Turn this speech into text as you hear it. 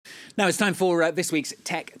Now it's time for this week's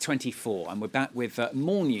Tech 24, and we're back with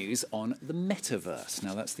more news on the metaverse.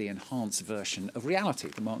 Now that's the enhanced version of reality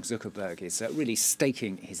that Mark Zuckerberg is really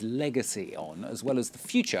staking his legacy on, as well as the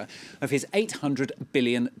future of his $800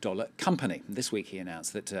 billion company. This week he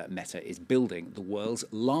announced that Meta is building the world's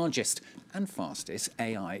largest and fastest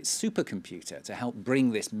AI supercomputer to help bring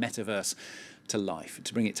this metaverse to life.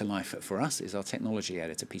 To bring it to life for us is our technology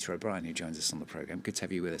editor, Peter O'Brien, who joins us on the programme. Good to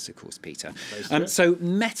have you with us, of course, Peter. So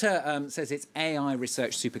Meta says its AI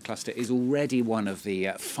research supercluster is already one of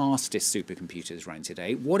the fastest supercomputers running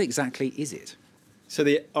today. What exactly is it? So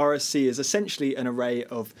the RSC is essentially an array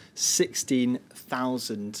of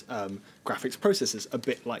 16,000 graphics processors, a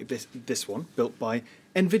bit like this one, built by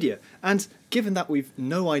NVIDIA. And given that we've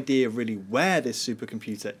no idea really where this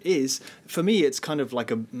supercomputer is, for me it's kind of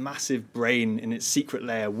like a massive brain in its secret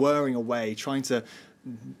lair whirring away, trying to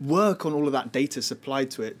work on all of that data supplied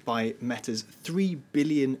to it by Meta's 3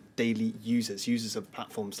 billion daily users of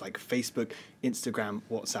platforms like Facebook, Instagram,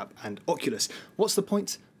 WhatsApp, and Oculus. What's the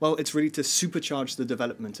point? Well, it's really to supercharge the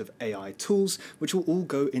development of AI tools, which will all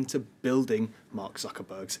go into building Mark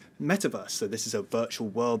Zuckerberg's metaverse. So this is a virtual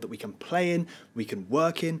world that we can play in, we can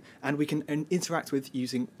work in, and we can interact with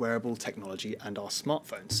using wearable technology and our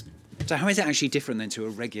smartphones. So how is it actually different than to a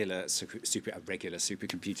regular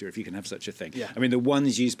supercomputer, if you can have such a thing? Yeah. I mean, the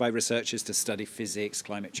ones used by researchers to study physics,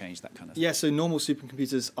 climate change, that kind of thing. Yeah, so normal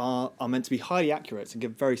supercomputers are meant to be highly accurate and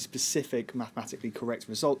give very specific, mathematically correct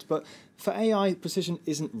results. But for AI, precision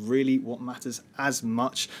isn't really what matters as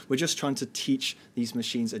much. We're just trying to teach these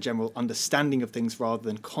machines a general understanding of things rather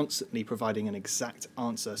than constantly providing an exact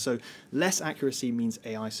answer. So less accuracy means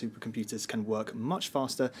AI supercomputers can work much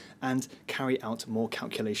faster and carry out more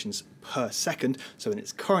calculations per second. So in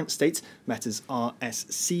its current state, Meta's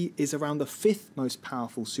RSC is around the 5th most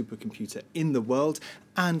powerful supercomputer in the world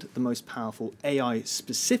and the most powerful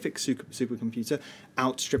AI-specific supercomputer,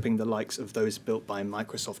 outstripping the likes of those built by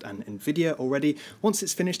Microsoft and NVIDIA already. Once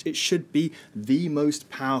it's finished, it should be the most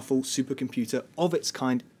powerful supercomputer of its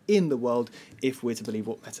kind in the world, if we're to believe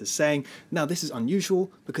what Meta's saying. Now, this is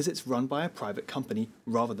unusual because it's run by a private company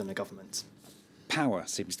rather than a government. Power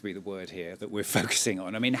seems to be the word here that we're focusing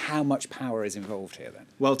on. I mean, how much power is involved here then?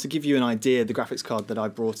 Well, to give you an idea, the graphics card that I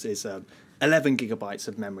brought is 11 gigabytes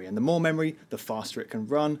of memory, and the more memory, the faster it can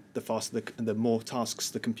run, the more tasks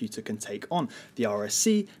the computer can take on. The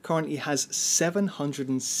RSC currently has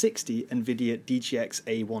 760 NVIDIA DGX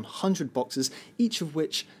A100 boxes, each of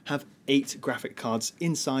which have 8 graphic cards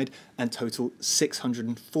inside and total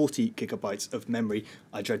 640 gigabytes of memory.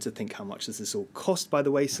 I dread to think how much this all cost, by the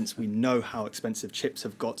way, since we know how expensive chips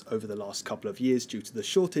have got over the last couple of years due to the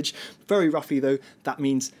shortage. Very roughly though, that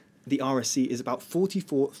means the RSC is about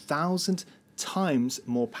 44,000 times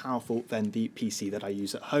more powerful than the PC that I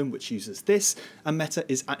use at home, which uses this, and Meta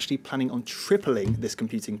is actually planning on tripling this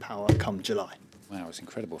computing power come July. Wow, it's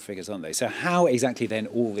incredible figures, aren't they? So how exactly then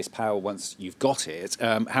all this power, once you've got it,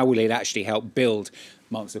 how will it actually help build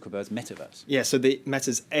Mark Zuckerberg's metaverse? Yeah, so the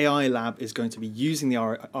Meta's AI lab is going to be using the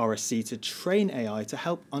RSC to train AI to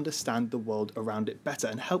help understand the world around it better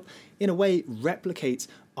and help, in a way, replicate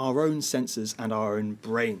our own sensors and our own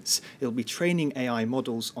brains. It'll be training AI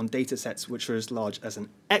models on data sets which are as large as an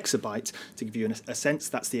exabyte. To give you a sense,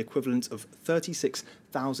 that's the equivalent of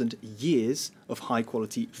 36,000 years of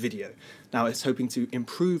high-quality video. Now, it's hoping to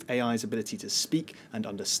improve AI's ability to speak and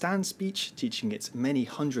understand speech, teaching it many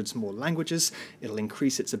hundreds more languages. It'll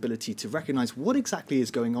increase its ability to recognize what exactly is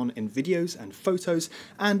going on in videos and photos,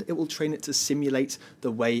 and it will train it to simulate the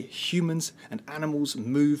way humans and animals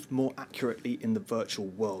move more accurately in the virtual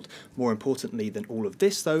world. More importantly than all of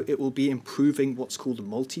this, though, it will be improving what's called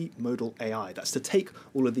multimodal AI. That's to take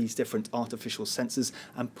all of these different artificial sensors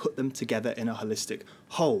and put them together in a holistic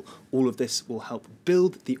whole. All of this will help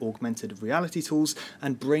build the augmented reality tools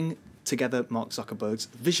and bring together Mark Zuckerberg's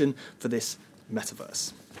vision for this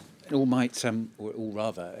metaverse. It all might, or all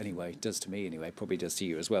rather, anyway, does to me anyway, probably does to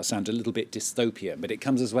you as well, sound a little bit dystopian, but it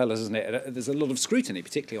comes as well, doesn't it? There's a lot of scrutiny,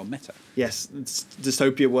 particularly on Meta. Yes,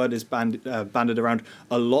 dystopia word is banded around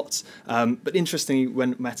a lot, but interestingly,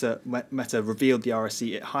 when Meta revealed the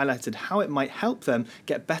RSC, it highlighted how it might help them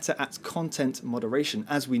get better at content moderation.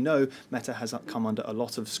 As we know, Meta has come under a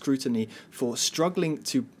lot of scrutiny for struggling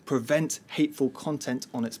to prevent hateful content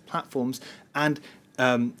on its platforms, and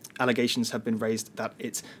allegations have been raised that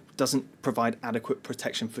it doesn't provide adequate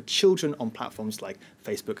protection for children on platforms like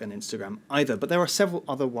Facebook and Instagram either. But there are several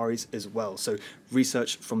other worries as well. So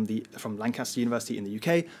research from Lancaster University in the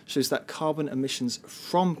UK shows that carbon emissions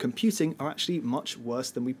from computing are actually much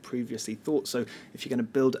worse than we previously thought. So if you're going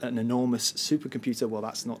to build an enormous supercomputer, well,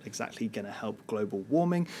 that's not exactly going to help global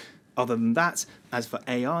warming. Other than that, as for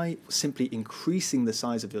AI, simply increasing the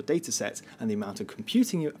size of your data set and the amount of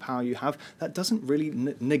computing power you have, that doesn't really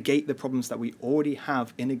negate the problems that we already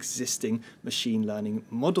have in existing machine learning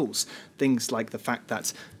models. Things like the fact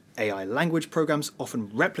that AI language programs often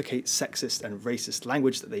replicate sexist and racist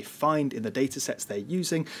language that they find in the data sets they're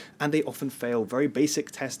using, and they often fail very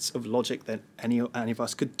basic tests of logic that any of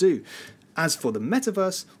us could do. As for the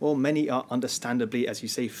metaverse, well, many are understandably, as you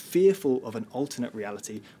say, fearful of an alternate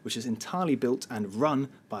reality which is entirely built and run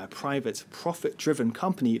by a private, profit-driven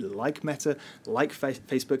company like Meta, like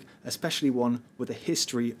Facebook, especially one with a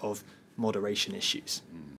history of moderation issues.